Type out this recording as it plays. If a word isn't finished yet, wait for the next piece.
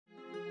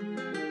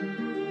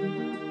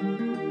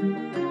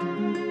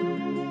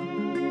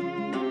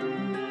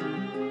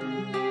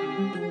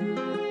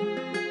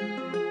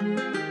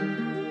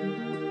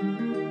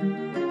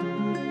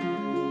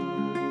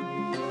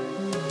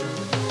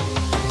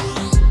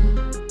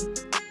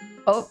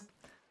Oh,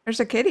 there's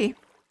a kitty.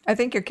 I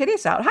think your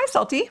kitty's out. Hi,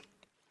 Salty.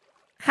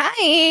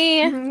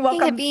 Hi.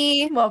 Welcome.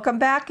 Hey, Hypi. Welcome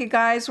back, you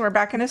guys. We're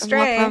back in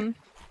ASTRAY. Welcome.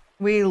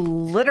 We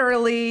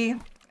literally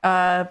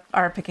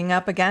are picking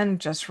up again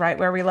just right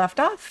where we left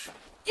off.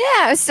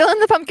 Yeah, still in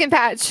the pumpkin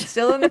patch.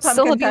 Still in the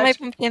Still pumpkin looking at my patch.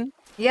 pumpkin.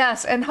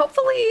 Yes, and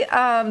hopefully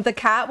the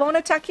cat won't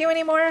attack you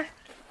anymore.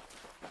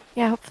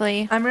 Yeah,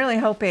 hopefully. I'm really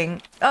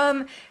hoping.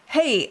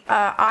 Hey,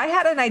 I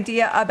had an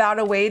idea about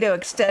a way to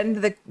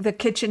extend the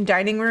kitchen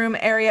dining room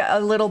area a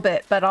little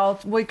bit,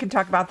 but we can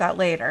talk about that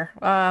later.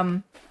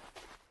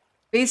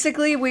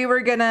 Basically, we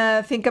were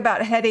gonna think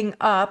about heading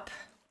up,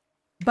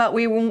 but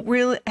we won't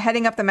really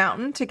heading up the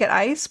mountain to get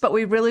ice, but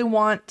we really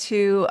want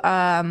to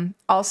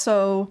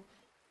also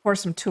pour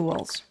some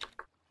tools.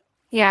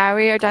 Yeah,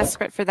 we are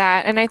desperate for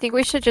that. And I think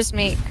we should just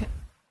make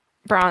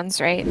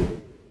bronze, right?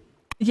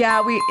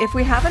 Yeah, if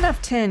we have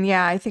enough tin,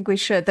 yeah, I think we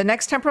should. The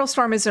next temporal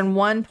storm is in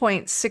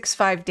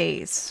 1.65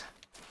 days.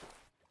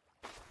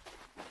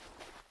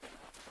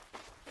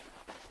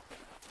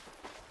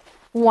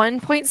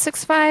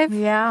 $1.65?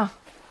 Yeah.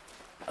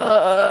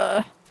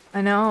 I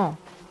know.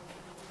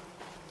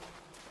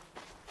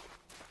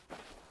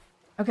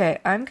 Okay,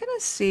 I'm gonna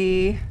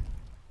see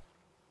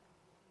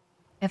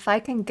if I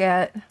can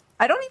get...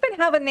 I don't even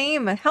have a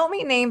name. Help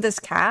me name this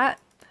cat.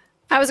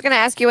 I was going to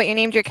ask you what you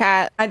named your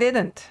cat. I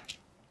didn't.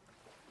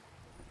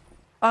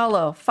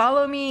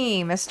 Follow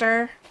me,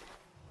 mister.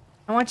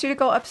 I want you to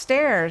go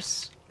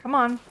upstairs. Come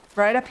on,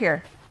 right up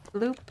here.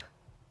 Loop.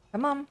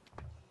 Come on.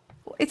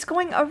 It's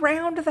going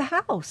around the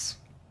house.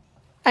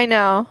 I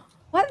know.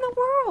 What in the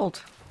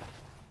world?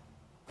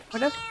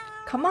 What if...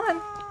 Come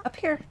on, up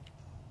here.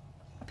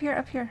 Up here,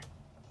 up here.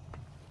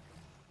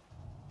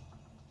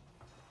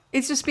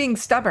 He's just being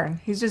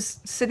stubborn. He's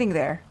just sitting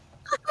there.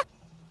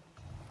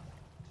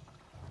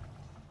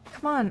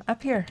 Come on,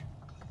 up here.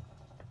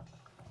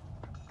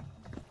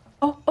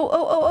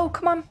 Oh,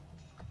 come on.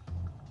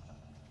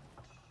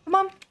 Come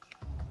on.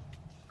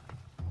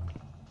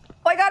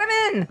 Oh, I got him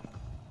in!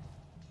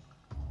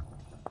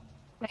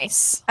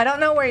 Nice. I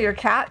don't know where your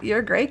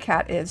gray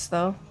cat is,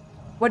 though.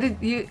 What did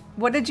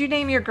you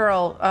name your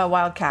girl,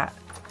 Wildcat?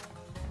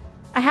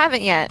 I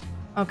haven't yet.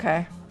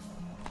 Okay.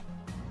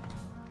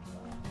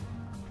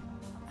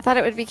 I thought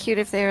it would be cute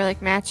if they were like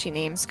matchy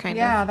names, kind of.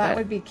 Yeah, that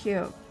would be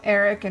cute.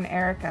 Eric and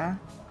Erica.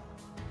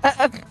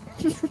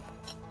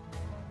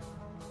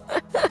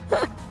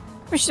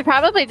 We should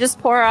probably just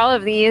pour all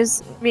of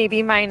these,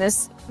 maybe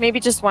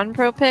just one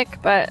pro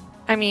pick, but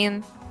I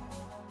mean,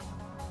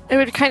 it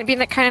would be kind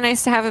of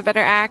nice to have a better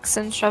axe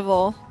and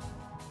shovel.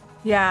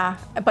 Yeah,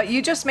 but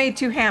you just made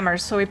 2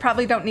 hammers, so we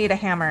probably don't need a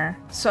hammer.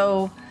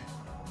 So,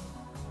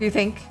 do you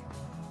think?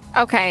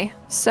 Okay,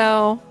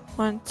 so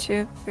 1,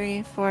 2,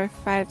 3, 4,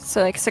 5,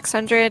 so like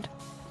 600.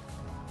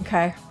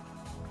 Okay.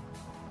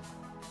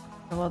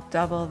 So we'll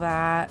double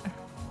that.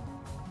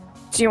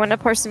 Do you want to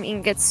pour some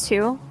ingots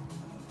too?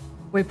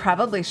 We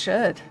probably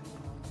should.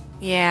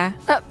 Yeah.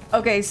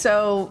 Okay,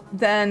 so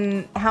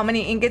then how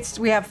many ingots?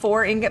 We have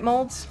 4 ingot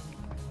molds?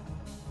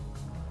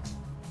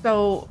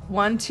 So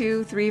 1,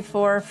 2, 3,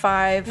 4,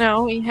 5.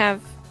 No, we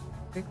have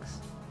 6.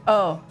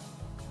 Oh.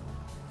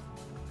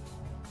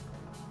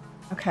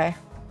 Okay.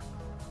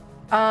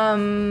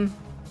 How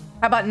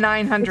about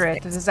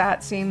 900? Does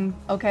that seem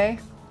okay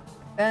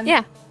then?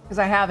 Yeah. Because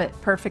I have it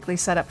perfectly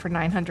set up for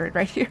 900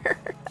 right here.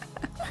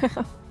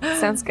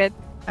 Sounds good.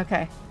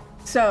 Okay.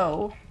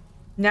 So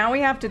now we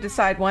have to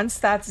decide once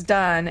that's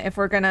done if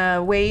we're going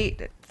to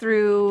wait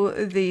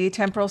through the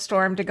temporal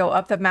storm to go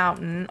up the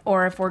mountain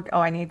or if we're...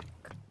 Oh, I need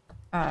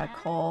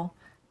coal.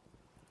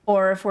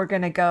 Or if we're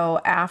going to go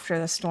after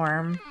the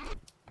storm.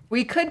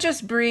 We could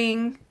just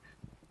bring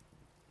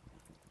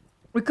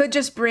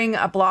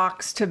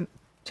blocks to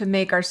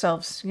make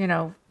ourselves,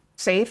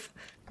 safe.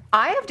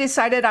 I have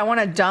decided I want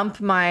to dump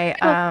my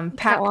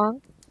pack.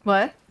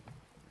 What?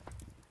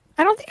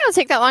 I don't think it'll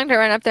take that long to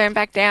run up there and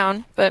back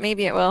down, but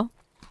maybe it will.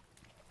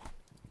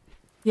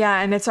 Yeah,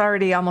 and it's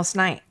already almost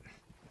night.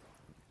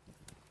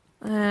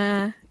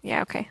 Yeah,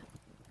 okay.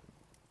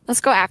 Let's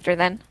go after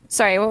then.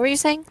 Sorry, what were you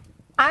saying?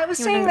 I was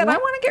saying that I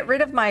want to get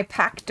rid of my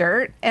pack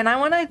dirt and I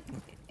want to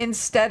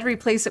instead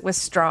replace it with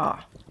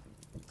straw.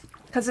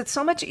 Because it's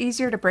so much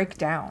easier to break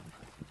down.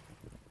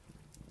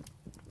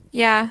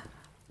 Yeah,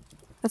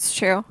 that's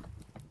true.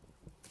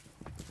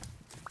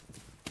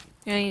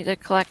 You need to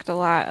collect a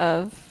lot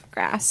of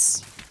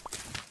grass.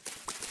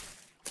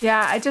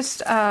 Yeah, I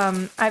just,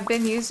 I've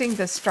been using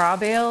the straw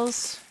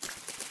bales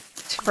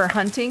for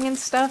hunting and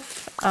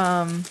stuff.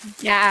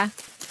 Yeah.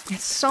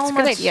 It's so It's a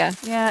much... good idea.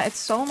 Yeah, it's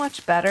so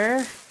much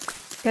better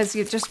because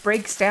it just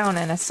breaks down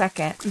in a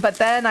second. But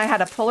then I had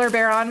a polar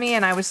bear on me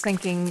and I was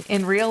thinking,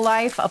 in real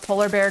life, a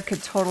polar bear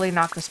could totally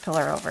knock this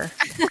pillar over.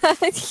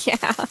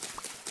 Yeah.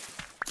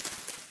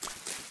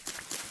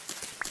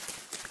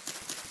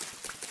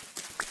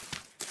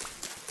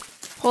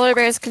 Polar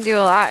bears can do a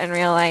lot in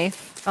real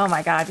life. Oh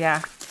my god,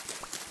 yeah.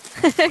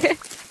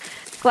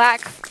 Black,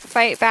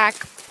 fight back.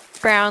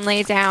 Brown,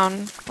 lay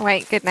down.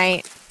 White, good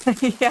night.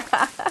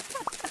 Yeah.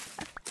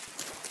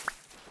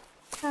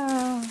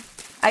 Oh.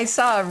 I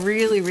saw a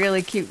really,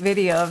 really cute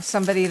video of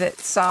somebody that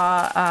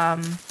saw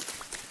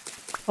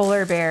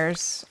polar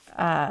bears.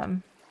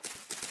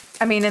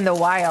 I mean, in the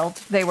wild.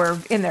 They were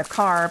in their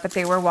car, but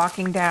they were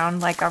walking down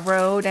like a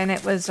road, and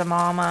it was a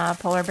mama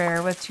polar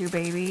bear with 2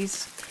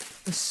 babies.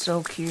 It was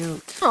so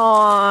cute.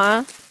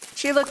 Aww.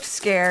 She looked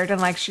scared and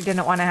like she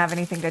didn't want to have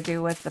anything to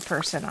do with the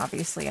person,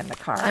 obviously, in the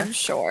car. I'm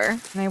sure.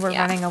 And they were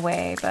running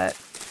away, but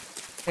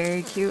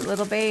very cute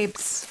little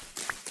babes.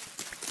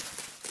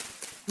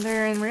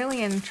 They're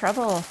really in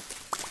trouble.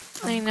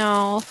 I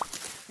know.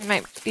 I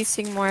might be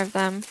seeing more of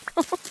them.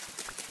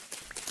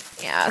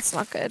 Yeah, it's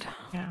not good.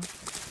 Yeah,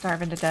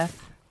 starving to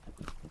death.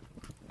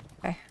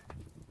 Okay.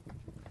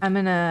 I'm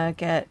gonna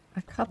get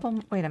a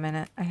couple... Wait a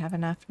minute. I have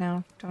enough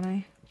now, don't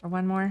I? For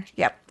one more?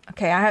 Yep.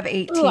 Okay, I have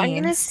 18. Ooh, I'm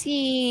gonna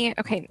see...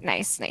 Okay,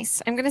 nice,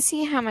 nice. I'm gonna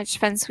see how much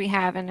fence we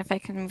have and if I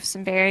can move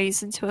some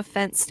berries into a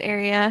fenced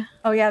area.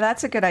 Oh yeah,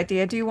 that's a good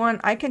idea. Do you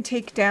want... I can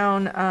take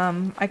down...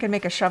 I can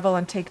make a shovel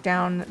and take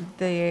down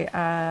the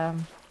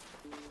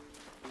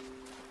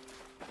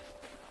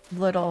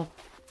little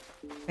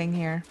thing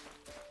here.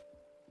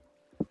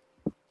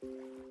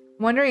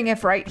 I'm wondering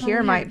if right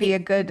here might be a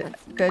good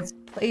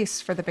place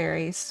for the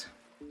berries.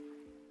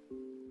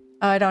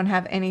 I don't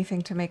have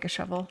anything to make a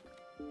shovel.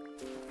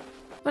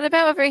 What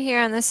about over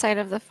here on this side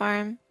of the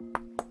farm?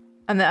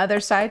 On the other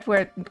side,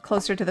 where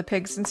closer to the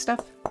pigs and stuff?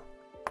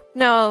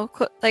 No,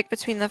 like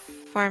between the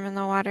farm and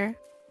the water.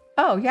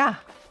 Oh, yeah.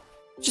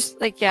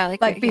 Just like, yeah,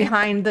 like Like right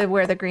behind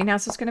where the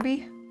greenhouse is going to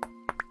be?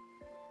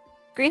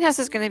 Greenhouse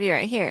is going to be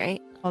right here,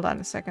 right? Hold on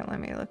a second, let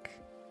me look.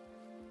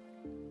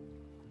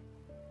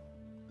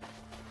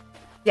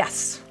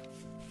 Yes.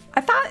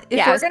 I thought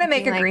if we're going to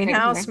make a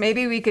greenhouse,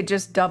 maybe we could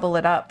just double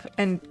it up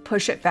and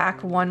push it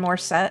back one more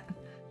set.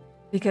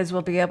 Because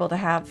we'll be able to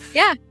have...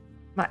 Yeah.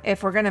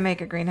 If we're going to make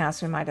a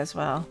greenhouse, we might as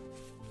well.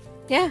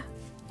 Yeah.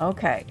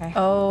 Okay.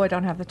 Oh, I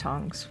don't have the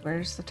tongs.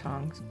 Where's the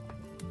tongs?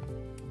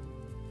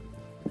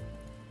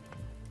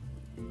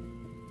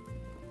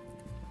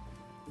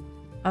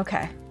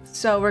 Okay.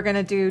 So we're going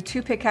to do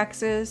 2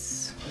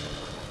 pickaxes.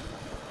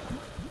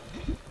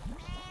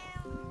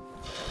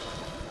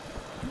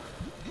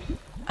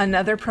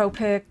 Another pro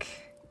pick.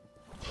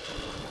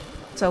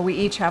 So we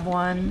each have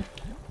 1.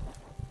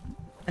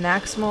 An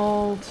axe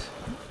mold.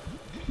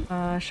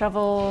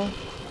 Shovel.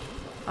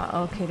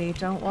 Uh-oh, kitty.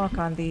 Don't walk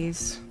on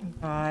these.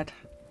 Oh, God.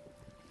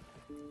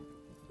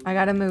 I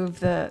gotta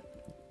move the...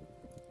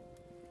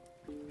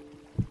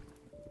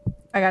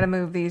 I gotta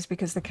move these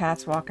because the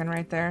cat's walking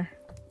right there.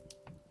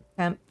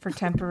 For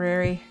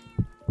temporary.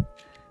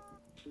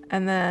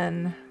 And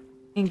then...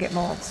 ingot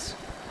molds.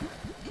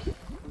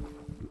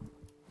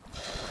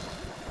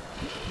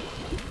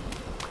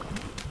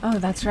 Oh,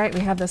 that's right.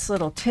 We have this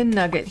little tin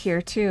nugget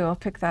here, too. I'll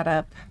pick that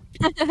up.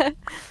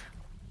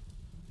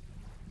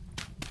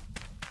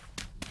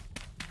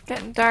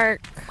 Getting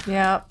dark.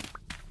 Yep.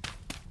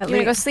 You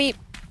gonna go sleep?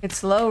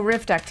 It's low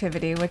rift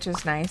activity, which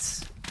is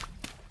nice.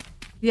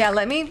 Yeah,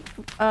 let me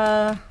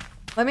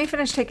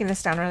finish taking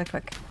this down really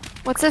quick.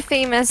 What's a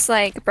famous,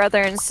 like,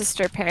 brother and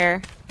sister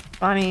pair?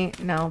 Bonnie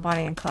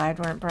and Clyde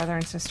weren't brother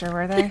and sister,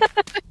 were they?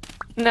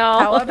 No.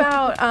 How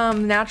about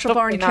Natural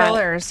Born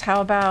Killers? How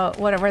about,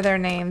 what were their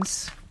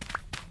names?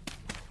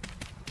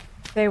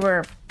 They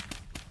weren't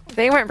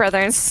brother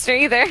and sister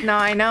either. No,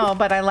 I know,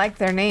 but I like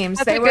their names.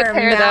 That's they a good were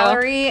pair,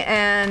 Mallory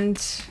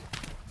and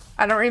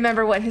I don't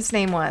remember what his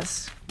name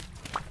was.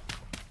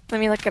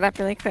 Let me look it up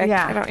really quick.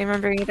 Yeah. I don't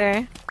remember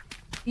either.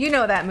 You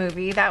know that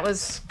movie. That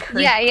was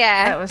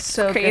yeah. That was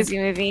so crazy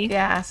good. movie.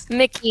 Yeah.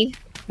 Mickey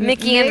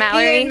and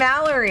Mallory.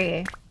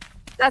 Mallory.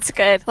 That's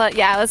good.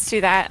 Yeah, let's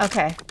do that.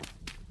 Okay.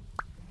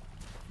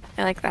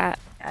 I like that.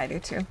 Yeah, I do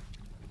too.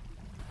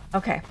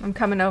 Okay, I'm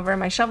coming over.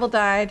 My shovel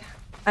died.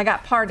 I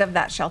got part of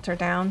that shelter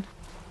down.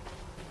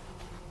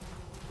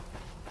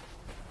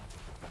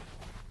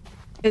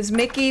 Is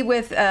Mickey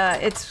with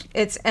it's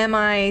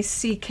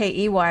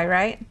Mickey,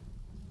 right?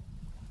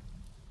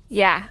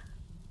 Yeah.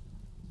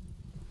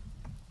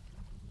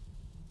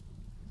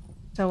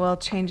 So we'll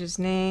change his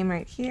name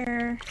right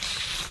here.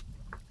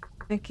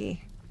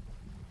 Mickey.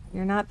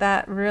 You're not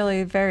that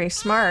really very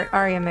smart,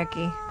 are you,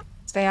 Mickey?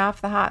 Stay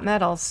off the hot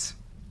metals.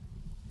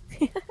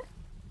 Cute.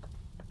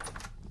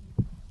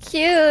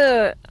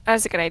 That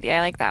was a good idea.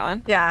 I like that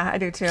one. Yeah, I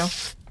do too.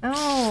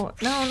 No.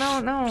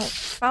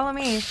 Follow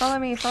me.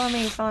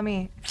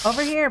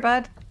 Over here,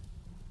 bud.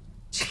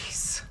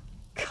 Jeez.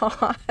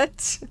 God.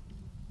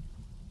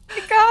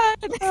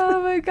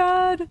 Oh my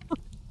god.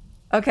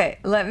 Okay,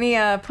 let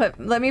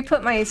me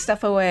put my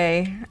stuff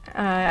away,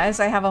 as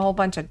I have a whole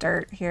bunch of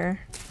dirt here.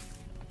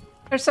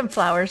 There's some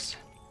flowers.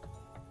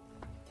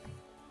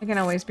 They can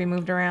always be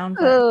moved around.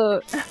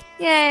 Ooh.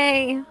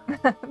 Yay.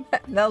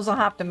 Those will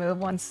have to move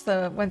once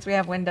we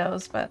have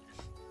windows, but...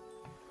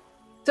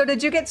 So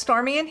did you get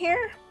Stormy in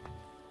here?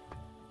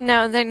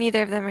 No,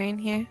 neither of them are in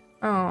here.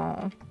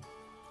 Oh.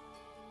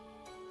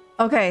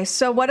 Okay,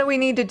 so what do we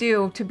need to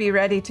do to be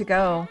ready to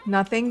go?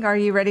 Nothing? Are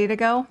you ready to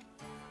go?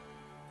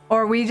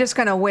 Or are we just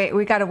gonna wait?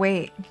 We gotta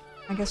wait.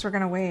 I guess we're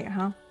gonna wait,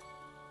 huh?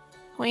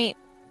 Wait.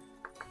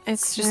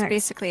 It's just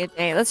basically a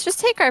day. Let's just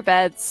take our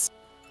beds.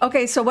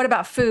 Okay, so what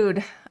about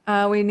food?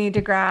 We need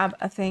to grab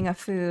a thing of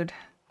food.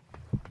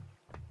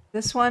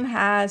 This one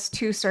has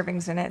 2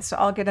 servings in it, so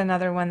I'll get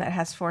another one that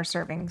has 4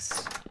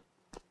 servings.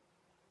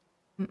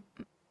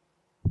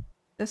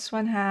 This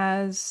one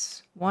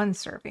has 1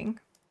 serving.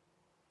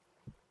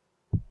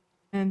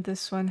 And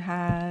this one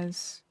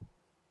has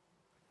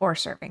 4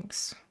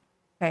 servings.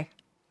 Okay.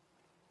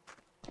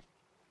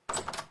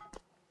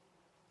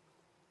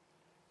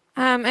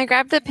 I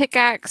grabbed the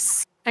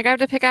pickaxe. I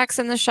grabbed a pickaxe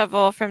and the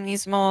shovel from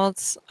these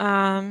molds.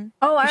 Okay.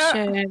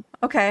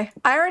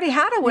 I already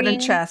had a wooden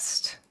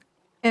chest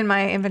in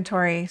my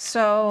inventory,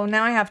 so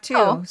now I have 2.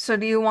 Oh. So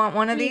do you want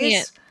one of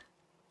these?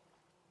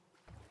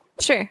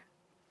 Sure.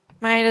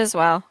 Might as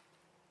well.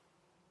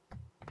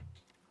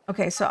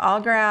 Okay, so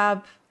I'll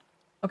grab...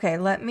 Okay,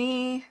 let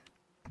me...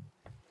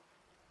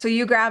 So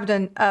you grabbed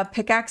a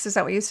pickaxe, is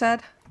that what you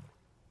said?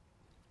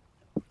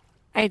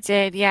 I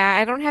did, yeah.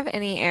 I don't have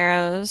any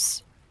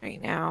arrows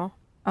right now.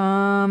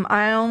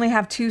 I only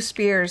have 2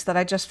 spears that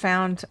I just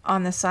found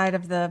on the side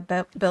of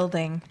the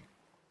building.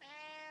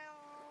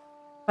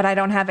 But I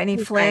don't have any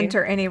flint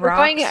or any rocks.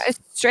 We're going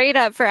straight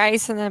up for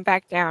ice and then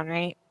back down,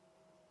 right?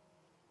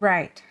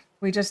 Right.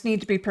 We just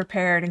need to be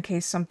prepared in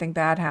case something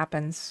bad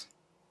happens.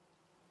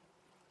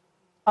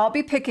 I'll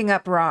be picking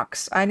up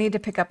rocks. I need to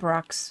pick up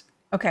rocks.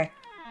 Okay.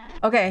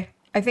 Okay.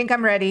 I think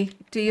I'm ready.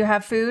 Do you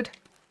have food?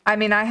 I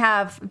mean, I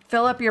have...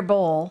 Fill up your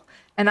bowl.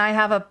 And I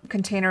have a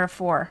container of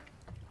 4.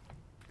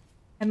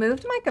 I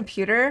moved my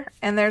computer,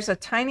 and there's a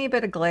tiny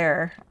bit of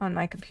glare on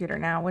my computer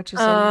now, which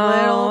is a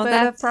little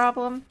bit of a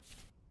problem.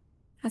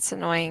 That's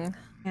annoying.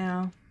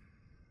 Yeah.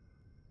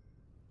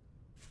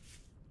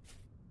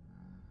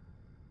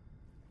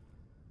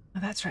 Oh,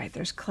 that's right.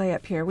 There's clay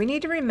up here. We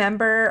need to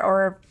remember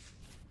or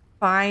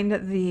find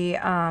the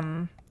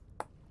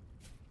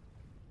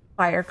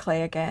fire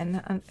clay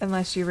again,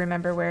 unless you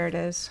remember where it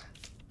is.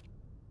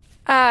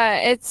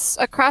 It's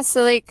across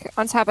the lake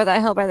on top of that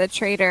hill by the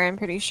trader, I'm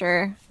pretty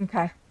sure.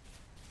 Okay.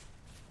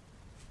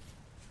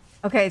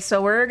 Okay,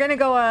 so we're gonna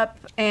go up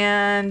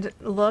and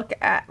look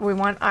at... We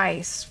want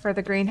ice for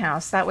the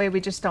greenhouse. That way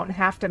we just don't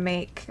have to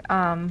make...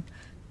 we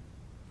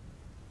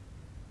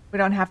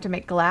don't have to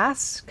make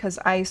glass, because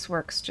ice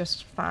works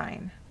just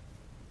fine.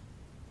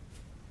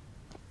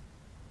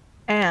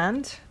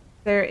 And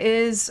there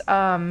is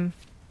some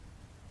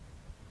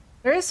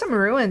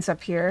ruins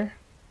up here.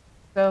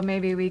 So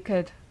maybe we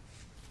could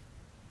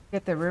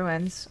get the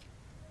ruins.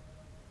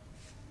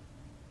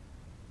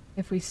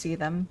 If we see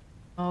them.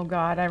 Oh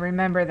god, I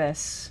remember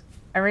this.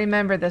 I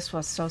remember this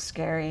was so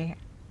scary.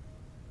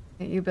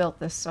 You built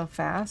this so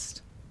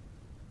fast.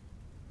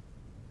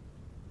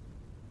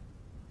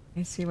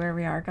 You see where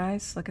we are,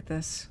 guys? Look at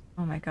this.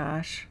 Oh my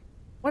gosh.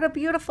 What a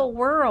beautiful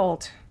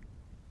world.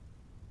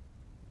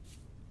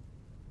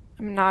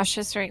 I'm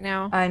nauseous right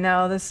now. I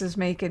know, this is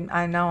making...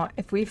 I know,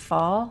 if we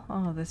fall...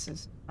 Oh, this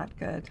is not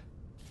good.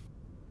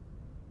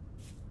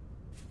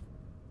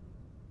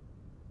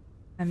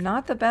 I'm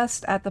not the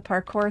best at the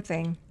parkour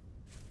thing.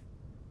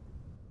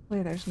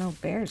 Hopefully there's no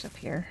bears up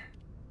here.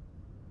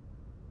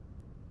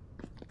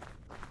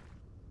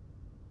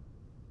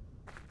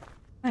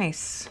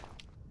 Nice.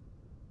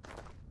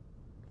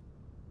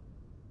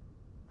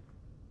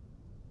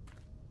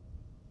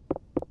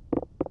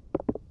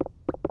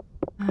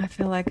 I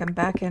feel like I'm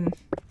back in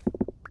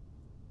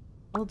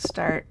old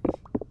start.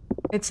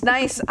 It's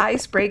nice.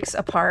 Ice breaks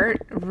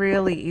apart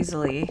really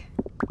easily.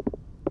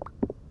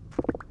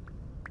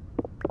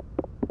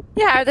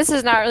 Yeah, this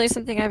is not really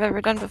something I've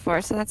ever done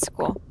before, so that's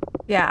cool.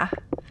 Yeah.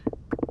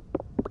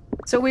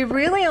 So we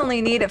really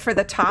only need it for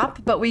the top,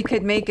 but we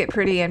could make it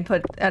pretty and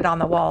put it on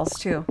the walls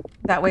too.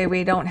 That way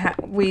we don't have...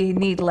 We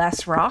need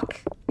less rock,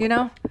 you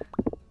know?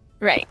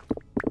 Right.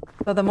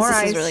 So the more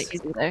ice... This is really easy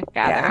to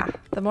gather. Yeah,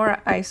 the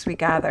more ice we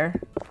gather,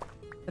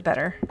 the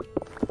better.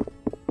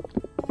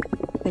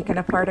 Taking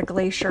apart a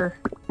glacier.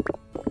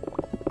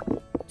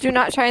 Do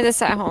not try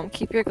this at home.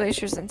 Keep your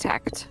glaciers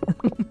intact.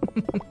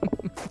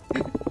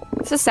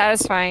 This is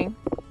satisfying.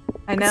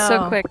 I know. It's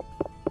so quick.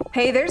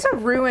 Hey, there's a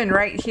ruin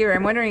right here.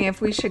 I'm wondering if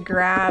we should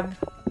grab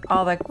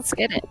all the... Let's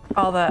get it.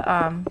 All the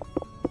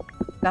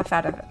stuff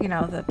out of, you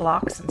know, the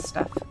blocks and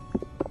stuff.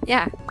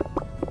 Yeah.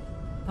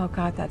 Oh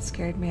god, that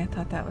scared me. I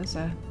thought that was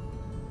a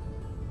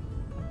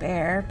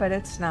bear, but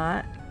it's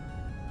not.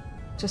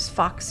 Just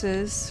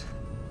foxes.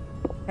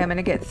 Okay, I'm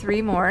gonna get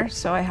 3 more,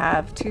 so I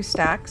have 2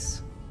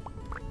 stacks.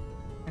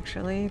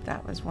 Actually,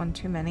 that was 1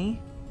 too many.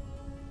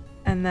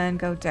 And then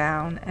go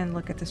down and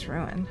look at this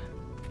ruin.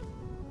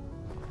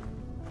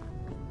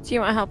 Do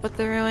you want help with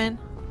the ruin?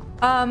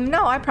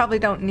 No, I probably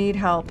don't need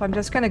help. I'm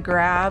just gonna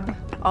grab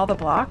all the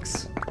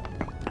blocks.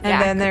 And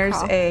then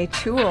there's a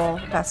tool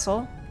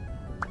vessel.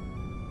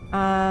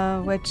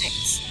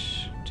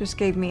 Which just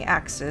gave me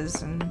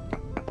axes and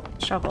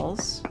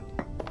shovels.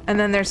 And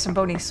then there's some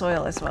bony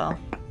soil as well.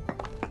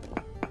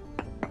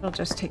 It'll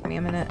just take me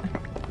a minute.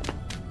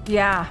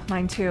 Yeah,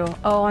 mine too.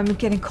 Oh, I'm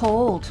getting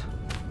cold.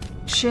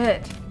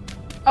 Shit.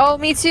 Oh,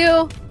 me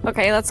too.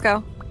 Okay, let's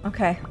go.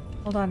 Okay,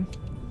 hold on.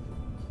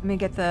 Let me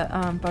get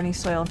the bony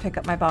soil and pick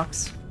up my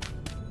box.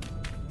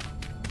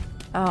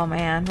 Oh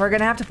man, we're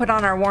gonna have to put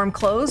on our warm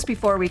clothes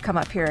before we come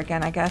up here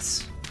again, I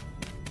guess.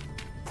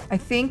 I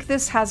think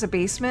this has a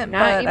basement,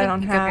 but I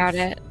don't have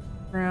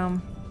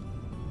room.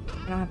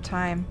 I don't have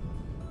time.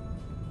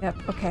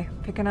 Yep, okay,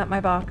 picking up my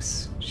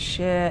box.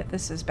 Shit,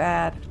 this is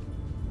bad.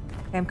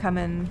 Okay, I'm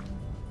coming.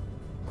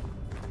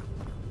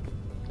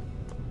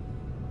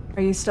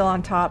 Are you still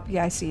on top?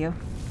 Yeah, I see you.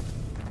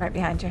 Right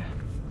behind you.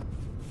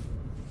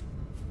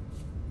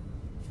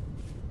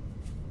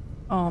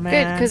 Oh man.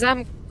 Good, because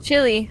I'm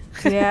chilly.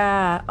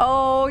 Yeah.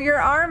 Oh, your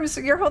arms.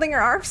 You're holding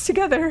your arms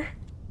together.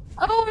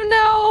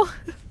 Oh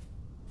no.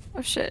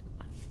 Oh shit.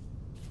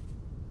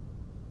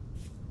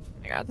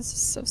 Oh my god, this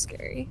is so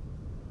scary.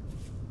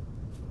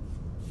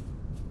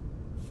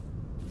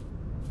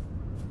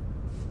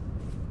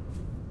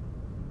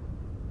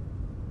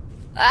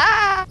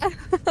 Ah!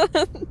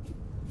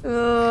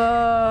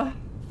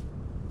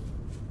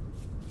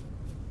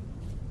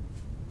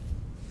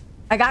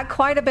 I got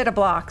quite a bit of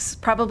blocks.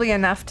 Probably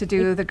enough to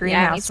do the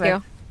greenhouse with.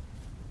 with.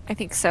 I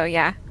think so,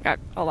 yeah. Got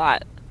a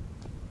lot.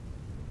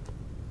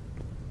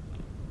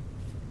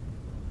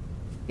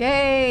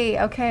 Yay!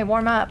 Okay,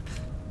 warm up.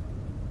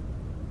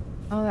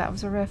 Oh, that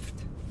was a rift.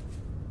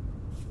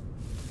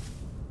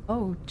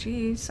 Oh,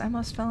 geez. I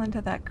almost fell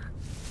into that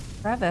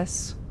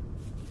crevice.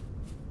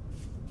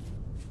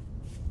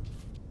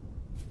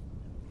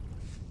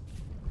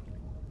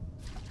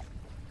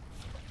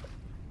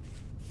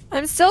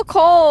 I'm still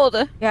cold.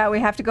 Yeah, we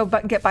have to go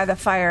get by the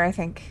fire, I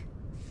think.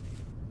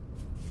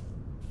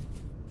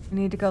 We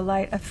need to go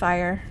light a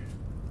fire.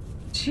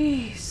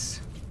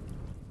 Jeez.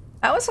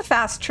 That was a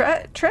fast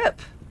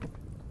trip.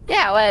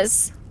 Yeah, it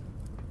was.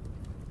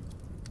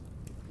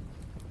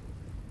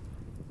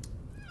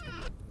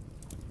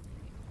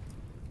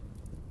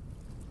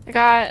 I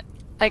got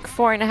like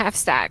 4.5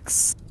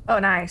 stacks. Oh,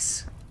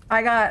 nice.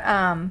 I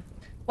got,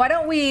 why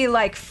don't we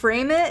like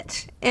frame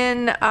it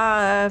in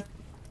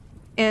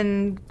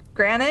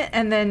granite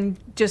and then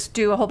just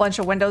do a whole bunch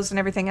of windows and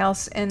everything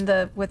else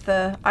in with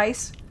the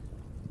ice?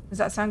 Does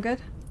that sound good?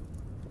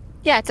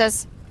 Yeah, it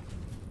does.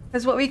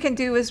 Because what we can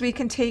do is we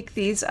can take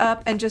these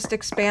up and just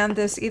expand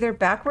this either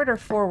backward or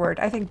forward.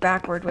 I think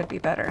backward would be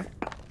better.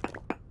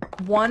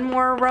 One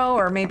more row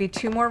or maybe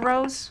 2 more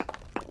rows?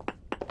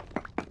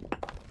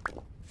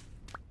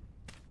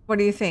 What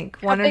do you think?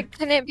 How big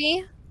can it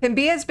be? Can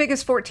be as big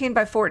as 14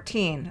 by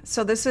 14.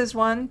 So this is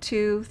 1,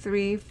 2,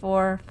 3,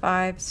 4,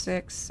 5,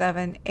 6,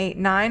 7, 8,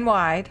 9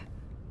 wide.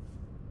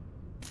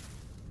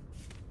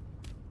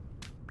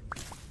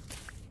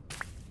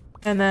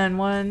 And then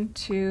 1,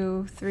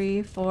 2,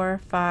 3,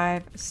 4,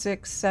 5,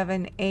 6,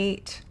 7,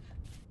 8.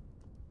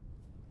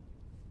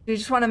 You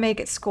just want to make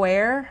it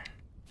square?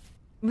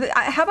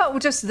 How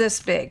about just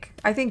this big?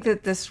 I think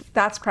that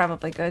that's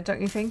probably good,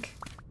 don't you think?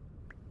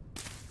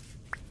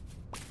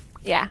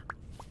 Yeah.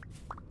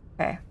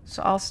 Okay,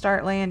 so I'll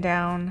start laying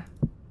down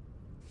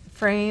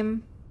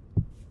frame.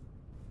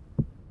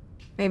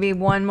 Maybe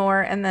one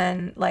more and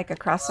then like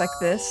across like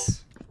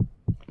this.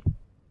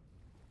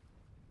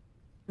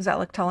 Does that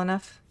look tall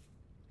enough?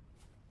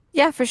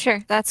 Yeah, for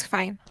sure. That's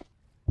fine.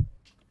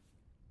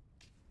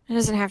 It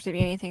doesn't have to be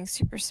anything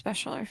super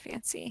special or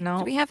fancy. No.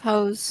 Do we have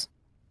hose?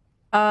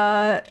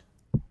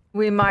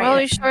 We might. We're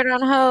always short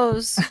on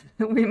hose.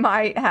 We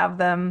might have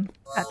them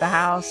at the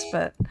house,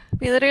 but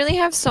we literally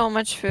have so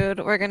much food.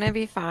 We're gonna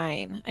be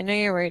fine. I know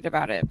you're worried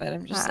about it, but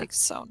I'm just like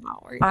so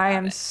not worried. I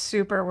am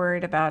super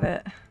worried about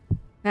it.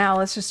 Now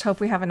let's just hope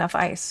we have enough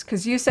ice,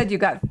 because you said you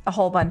got a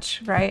whole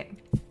bunch, right?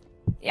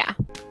 Yeah.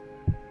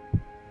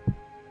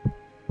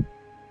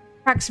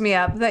 Cracks me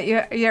up that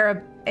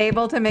you're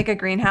able to make a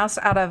greenhouse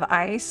out of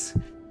ice.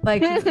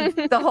 Like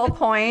the whole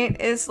point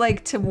is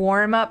like to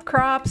warm up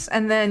crops,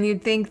 and then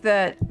you'd think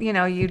that, you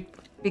know, you'd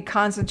be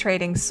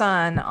concentrating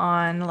sun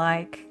on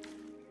like...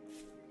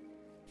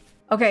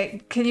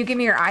 Okay, can you give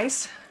me your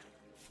ice?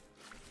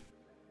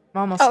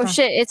 I'm almost done.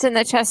 Shit, it's in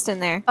the chest in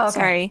there. Oh, okay.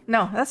 Sorry.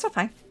 No, that's so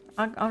fine.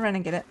 I'll run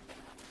and get it.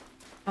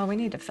 Oh, we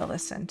need to fill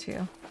this in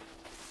too.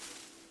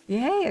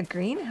 Yay, a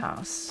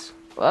greenhouse.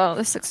 Whoa,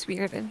 this looks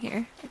weird in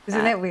here. Like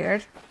Isn't it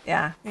weird?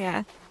 Yeah.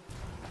 Yeah.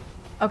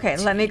 Okay,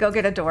 let me go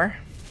get a door.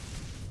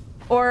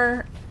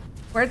 Or,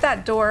 where'd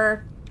that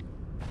door...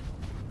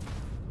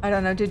 I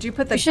don't know, did you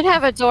put the... We should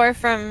have a door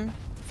from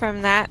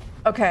that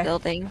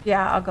building.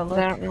 Yeah, I'll go look.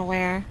 I don't know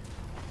where.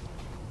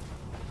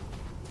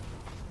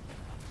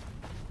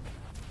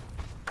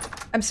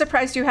 I'm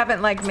surprised you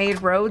haven't, like,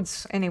 made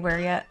roads anywhere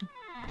yet.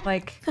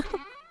 Like...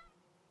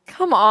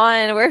 Come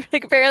on, we're,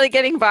 like, barely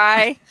getting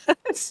by.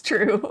 It's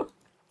true.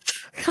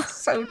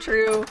 So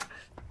true.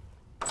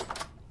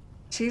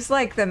 She's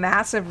like the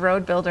massive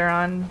road builder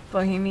on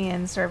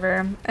Bohemian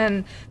server.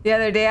 And the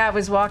other day I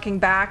was walking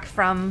back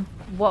from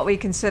what we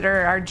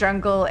consider our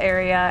jungle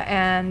area,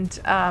 and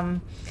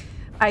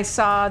I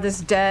saw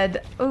this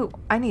dead... Ooh,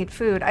 I need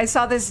food. I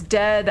saw this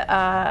dead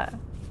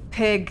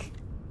pig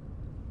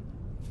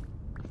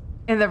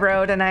in the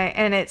road,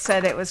 and it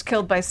said it was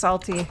killed by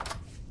Salty.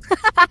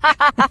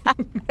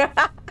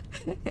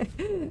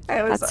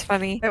 That's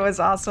funny. It was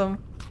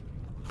awesome.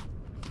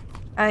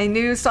 I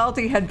knew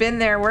Salty had been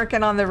there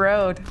working on the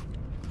road.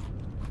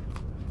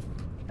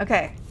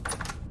 Okay.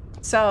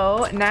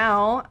 So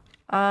now,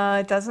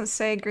 it doesn't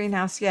say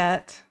greenhouse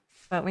yet,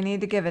 but we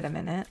need to give it a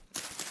minute.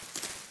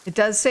 It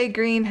does say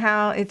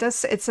greenhouse.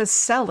 It says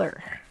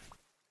cellar.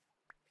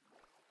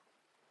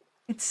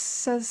 It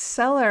says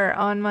cellar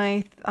on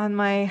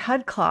my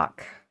HUD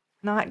clock,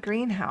 not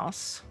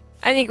greenhouse.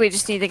 I think we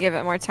just need to give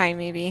it more time,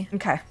 maybe.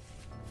 Okay.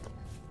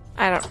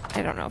 I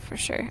don't know for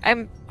sure.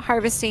 I'm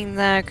harvesting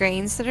the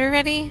grains that are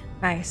ready.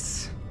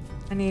 Nice.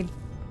 I need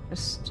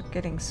just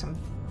getting some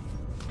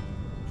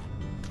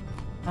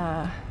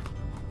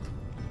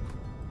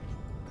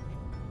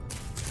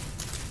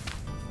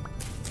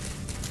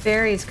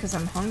berries because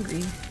I'm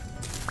hungry.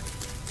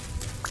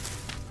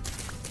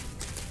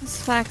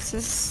 This flax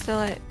is still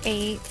at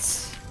 8.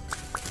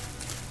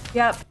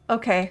 Yep.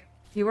 Okay.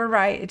 You were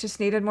right. It just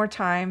needed more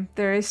time.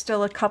 There is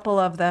still a couple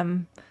of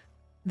them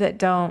that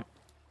don't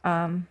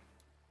have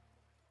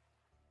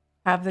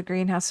the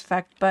greenhouse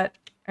effect, but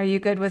are you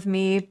good with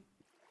me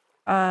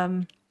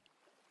planting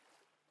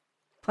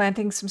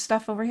some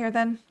stuff over here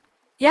then?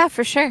 Yeah,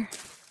 for sure.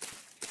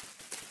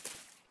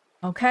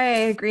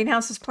 Okay,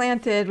 greenhouse is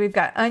planted. We've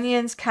got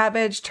onions,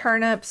 cabbage,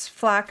 turnips,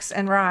 flax,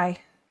 and rye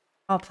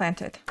all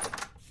planted.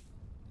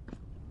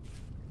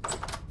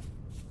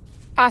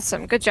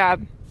 Awesome. Good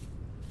job.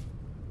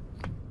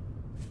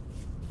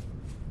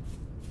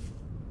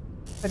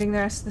 Putting the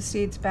rest of the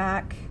seeds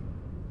back.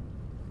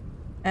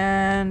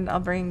 And I'll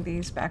bring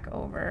these back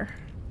over.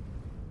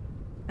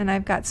 And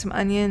I've got some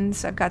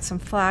onions. I've got some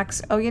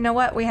flax. Oh, you know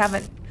what? We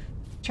haven't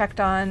checked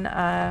on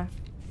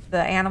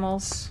the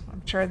animals.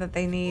 I'm sure that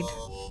they need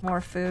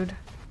more food,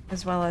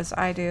 as well as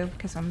I do,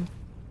 because I'm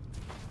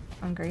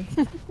hungry.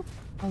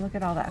 Oh, look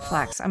at all that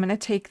flax. I'm going to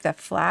take the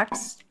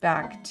flax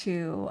back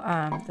to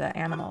the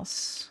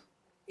animals.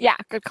 Yeah,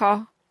 good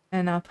call.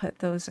 And I'll put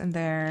those in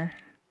there.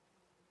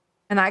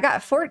 And I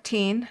got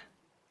 14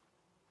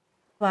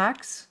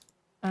 flax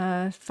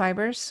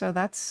fibers, so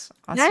that's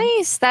awesome.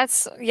 Nice.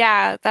 That's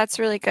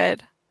really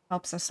good.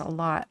 Helps us a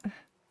lot.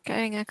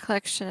 Getting a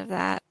collection of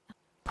that.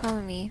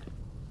 Follow me.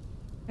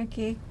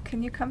 Mickey,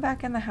 can you come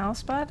back in the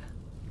house, bud?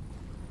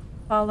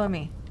 Follow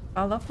me.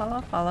 Follow,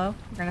 follow, follow.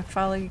 We're gonna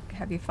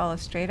have you follow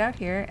straight out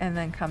here and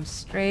then come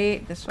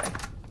straight this way.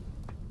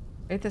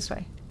 Straight this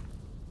way.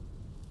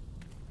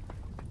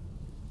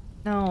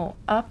 No,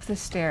 up the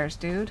stairs,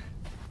 dude.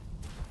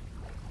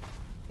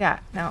 Yeah,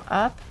 now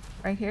up.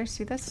 Right here,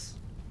 see this?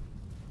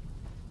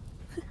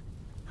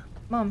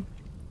 Mom.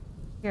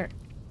 Here.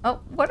 Oh,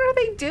 what are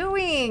they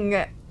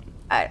doing?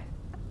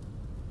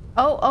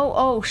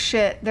 Oh,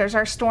 shit. There's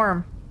our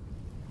storm.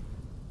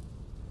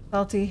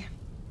 Salty.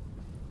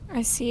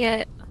 I see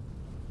it.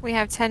 We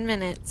have 10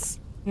 minutes.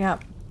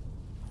 Yep.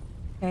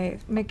 Okay,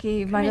 Mickey,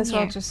 you might as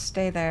well just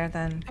stay there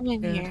then. I'm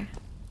in here.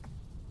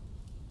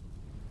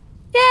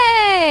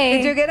 Yay!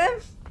 Did you get him?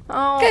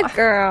 Oh, good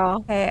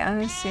girl. Hey, I'm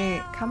gonna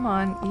see. Come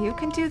on, you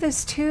can do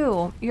this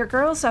too. Your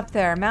girl's up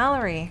there,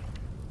 Mallory.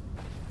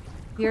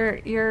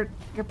 Your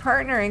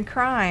partner in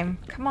crime.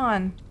 Come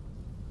on.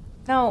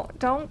 No,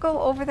 don't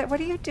go over there. What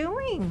are you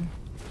doing?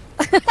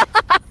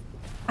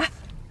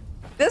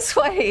 This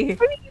way.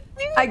 What are you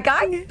doing? I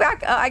got you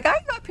back. I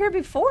got you up here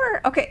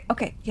before. Okay.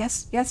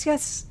 Yes.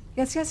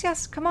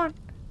 Come on.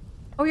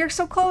 Oh, you're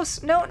so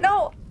close.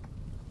 No.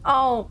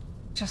 Oh,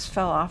 just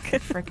fell off the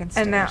freaking stairs.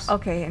 And now,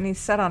 okay, and he's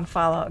set on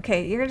follow.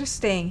 Okay, you're just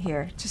staying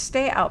here. Just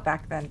stay out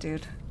back then,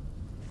 dude.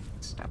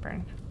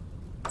 Stubborn.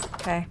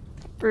 Okay.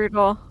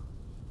 Brutal.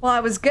 Well, I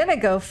was gonna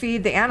go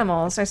feed the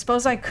animals. I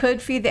suppose I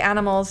could feed the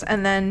animals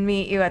and then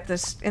meet you at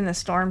in the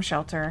storm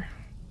shelter.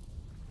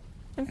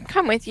 I can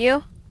come with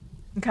you.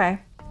 Okay.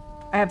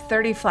 I have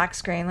 30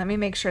 flax grain. Let me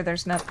make sure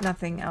there's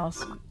nothing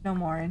else. No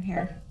more in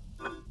here.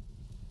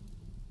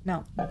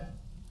 No.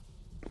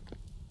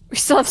 We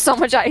still have so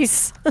much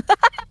ice.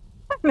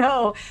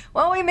 No.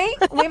 Well, we might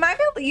be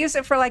able to use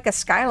it for like a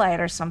skylight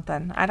or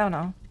something. I don't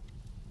know.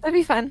 That'd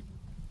be fun.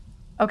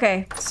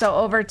 Okay, so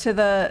over to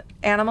the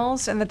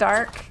animals in the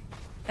dark,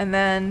 and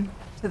then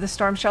to the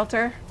storm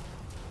shelter.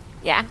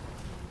 Yeah.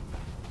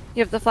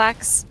 You have the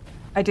flax?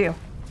 I do.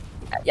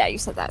 Yeah, you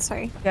said that.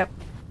 Sorry. Yep.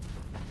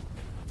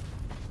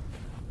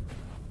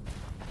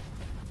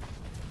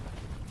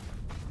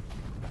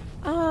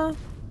 I'll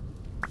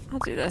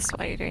do this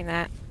while you're doing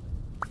that.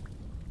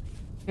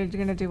 You're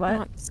gonna do what?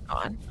 Oh, it's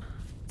gone.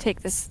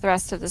 Take the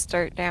rest of this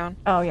dirt down.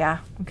 Oh, yeah.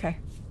 Okay.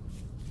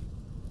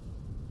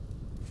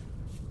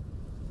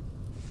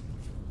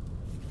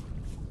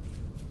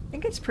 I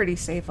think it's pretty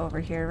safe over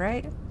here,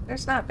 right?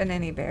 There's not been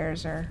any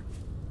bears or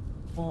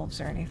wolves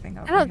or anything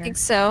over here. I don't think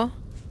so.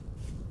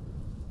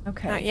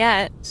 Okay. Not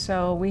yet.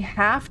 So we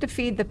have to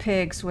feed the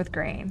pigs with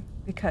grain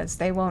because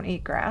they won't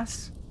eat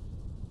grass.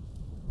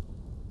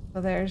 So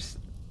there's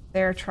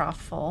their trough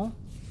full.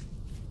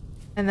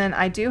 And then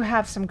I do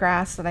have some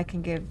grass that I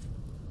can give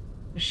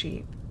the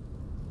sheep.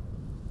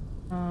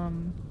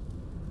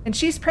 And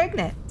she's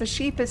pregnant. The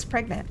sheep is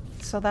pregnant,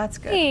 so that's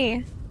good.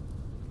 Hey.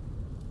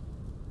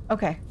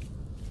 Okay.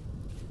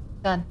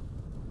 Done.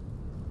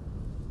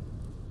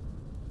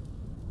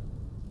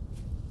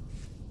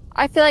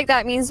 I feel like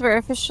that means we're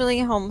officially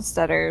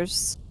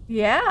homesteaders.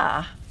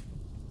 Yeah.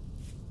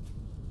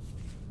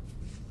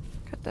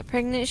 Got the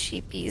pregnant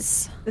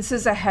sheepies. This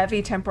is a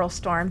heavy temporal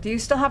storm. Do you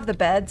still have the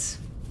beds?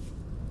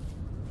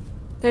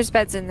 There's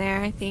beds in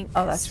there, I think.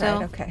 Oh, that's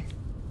still. right. Okay.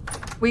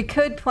 We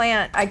could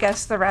plant, I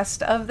guess, the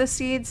rest of the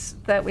seeds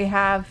that we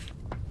have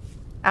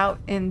out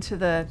into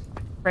the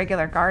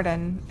regular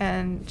garden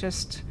and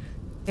just,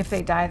 if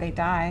they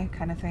die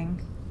kind of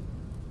thing.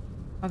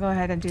 I'll go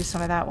ahead and do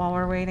some of that while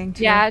we're waiting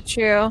too. Yeah,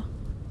 true.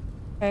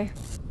 Okay.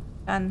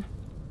 Done.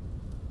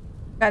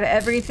 Got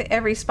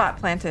every spot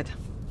planted.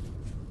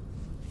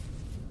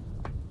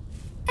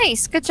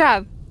 Nice, good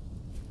job.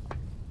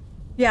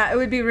 Yeah, it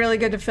would be really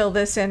good to fill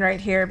this in right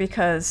here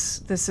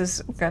because this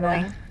is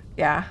gonna,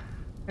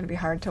 gonna be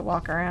hard to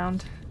walk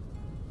around.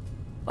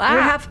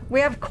 Wow. We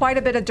have quite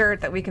a bit of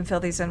dirt that we can fill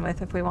these in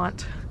with if we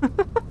want.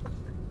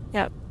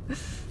 Yep.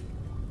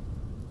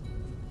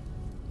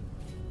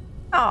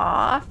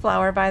 Aw,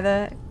 flower by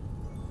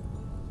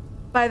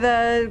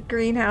the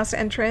greenhouse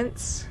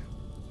entrance.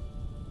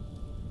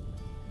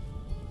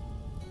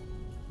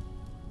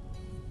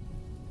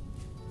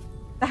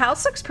 The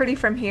house looks pretty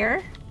from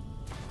here.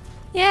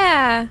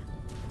 Yeah.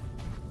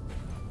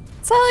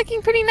 It's all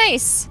looking pretty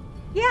nice.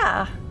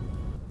 Yeah.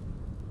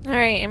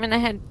 Alright, I'm gonna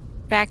head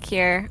back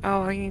here.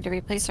 Oh, we need to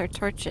replace our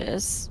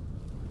torches.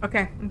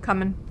 Okay, I'm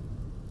coming.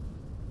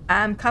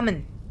 I'm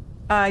coming.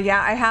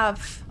 Yeah, I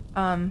have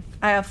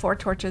 4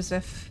 torches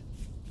if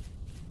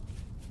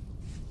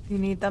you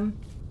need them.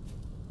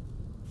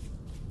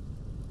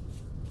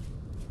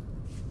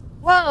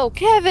 Whoa,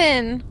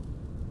 Kevin!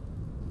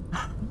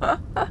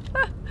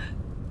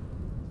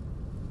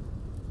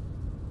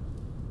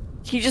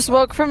 He just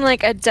woke from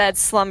like a dead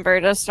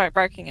slumber to start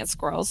barking at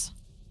squirrels.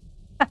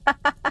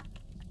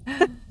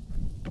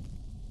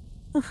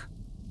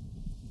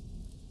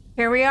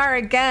 Here we are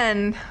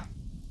again.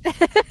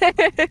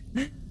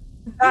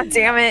 God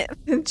damn it.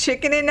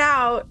 Chickening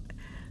out.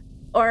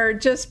 Or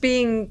just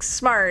being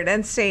smart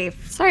and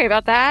safe. Sorry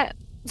about that.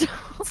 The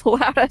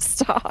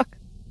loudest dog.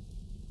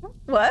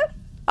 What?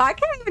 I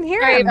can't even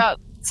hear Sorry him.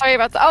 Sorry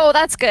about the. Oh,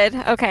 that's good.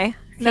 Okay.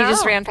 He No.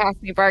 just ran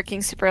past me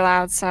barking super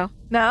loud, so.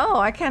 No,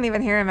 I can't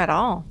even hear him at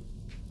all.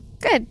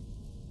 Good.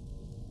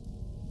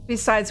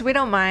 Besides, we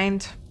don't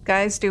mind.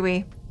 Guys, do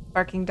we?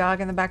 Barking dog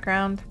in the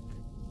background.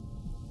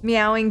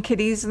 Meowing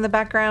kitties in the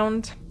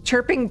background.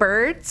 Chirping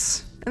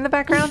birds in the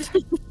background.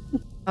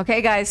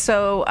 Okay, guys,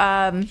 so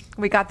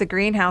we got the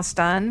greenhouse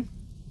done.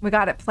 We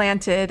got it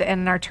planted,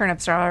 and our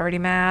turnips are already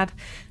mad.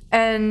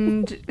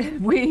 And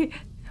we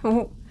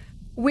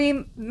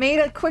made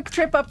a quick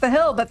trip up the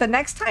hill, but the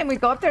next time we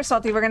go up there,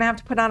 Salty, we're gonna have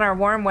to put on our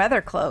warm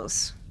weather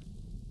clothes.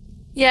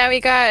 Yeah, we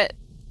got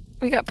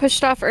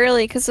pushed off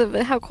early because of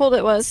how cold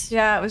it was.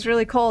 Yeah, it was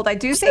really cold. I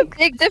do There's think a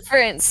big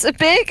difference, a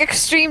big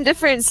extreme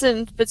difference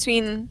in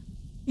between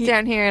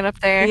down here and up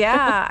there.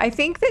 Yeah, I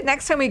think that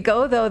next time we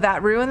go, though,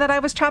 that ruin that I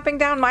was chopping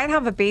down might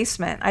have a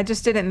basement. I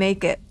just didn't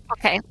make it.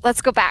 Okay,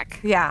 let's go back.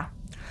 Yeah.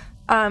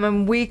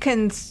 And we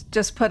can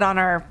just put on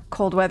our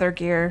cold weather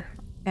gear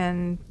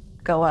and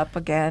go up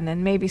again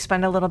and maybe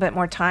spend a little bit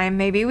more time.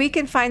 Maybe we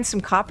can find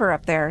some copper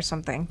up there or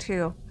something,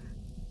 too.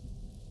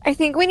 I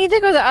think we need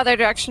to go the other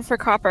direction for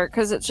copper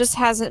because it just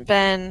hasn't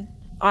been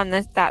on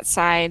that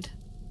side.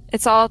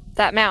 It's all,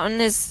 that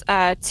mountain is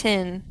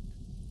tin.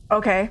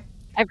 Okay.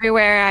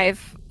 Everywhere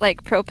I've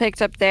like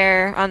pro-picked up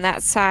there on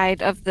that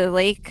side of the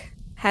lake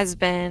has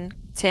been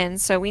tin.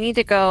 So we need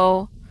to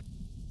go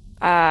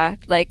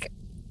like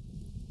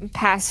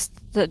past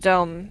the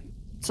dome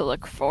to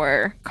look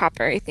for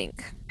copper, I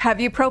think.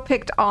 Have you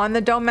pro-picked on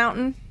the Dome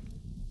Mountain?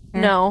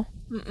 Yeah. No.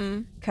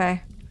 Mm-mm.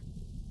 Okay.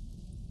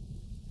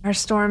 Our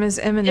storm is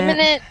imminent.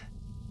 Imminent.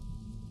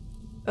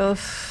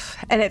 Oof.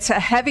 And it's a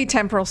heavy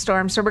temporal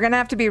storm, so we're going to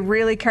have to be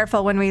really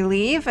careful when we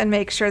leave and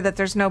make sure that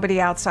there's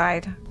nobody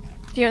outside.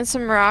 Do you want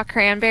some raw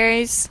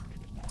cranberries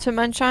to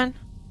munch on?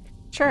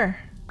 Sure.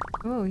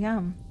 Ooh,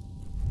 yum.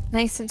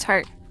 Nice and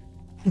tart.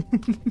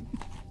 And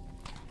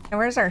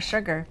where's our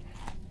sugar?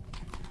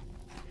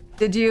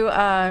 Did you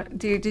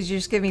did you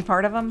just give me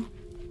part of them?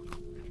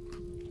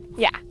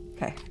 Yeah.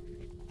 Okay.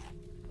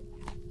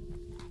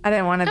 I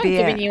didn't want to I'm be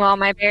giving you all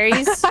my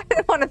berries. I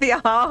didn't want to be a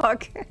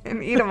hog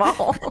and eat them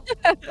all.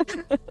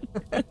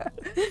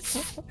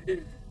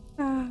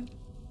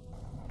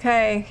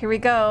 Okay, here we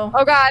go.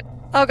 Oh god.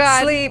 Oh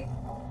god. Sleep.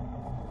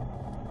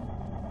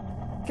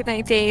 Good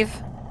night, Dave.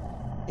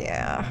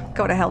 Yeah.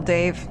 Go to hell,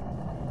 Dave.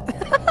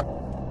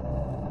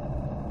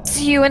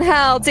 See you in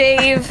hell,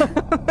 Dave.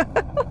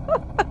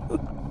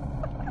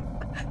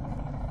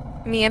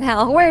 Me in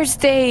hell. Where's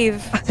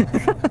Dave?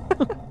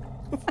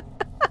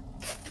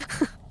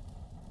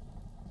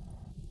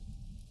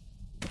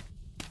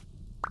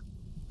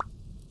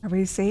 Are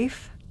we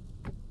safe?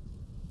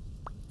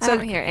 I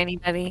don't hear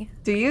anybody.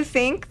 Do you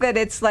think that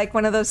it's like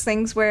one of those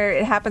things where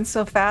it happens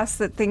so fast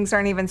that things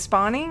aren't even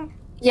spawning?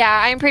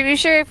 Yeah, I'm pretty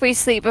sure if we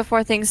sleep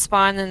before things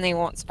spawn, then they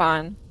won't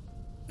spawn.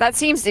 That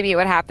seems to be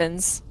what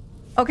happens.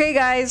 Okay,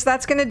 guys,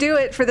 that's gonna do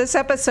it for this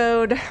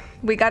episode.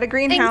 We got a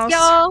greenhouse. Thanks,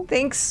 y'all.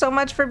 Thanks so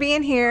much for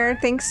being here.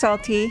 Thanks,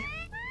 Salty.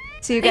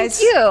 See you Thank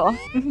guys.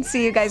 you.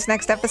 See you guys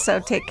next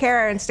episode. Take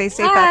care and stay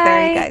safe out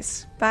there, you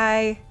guys.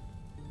 Bye.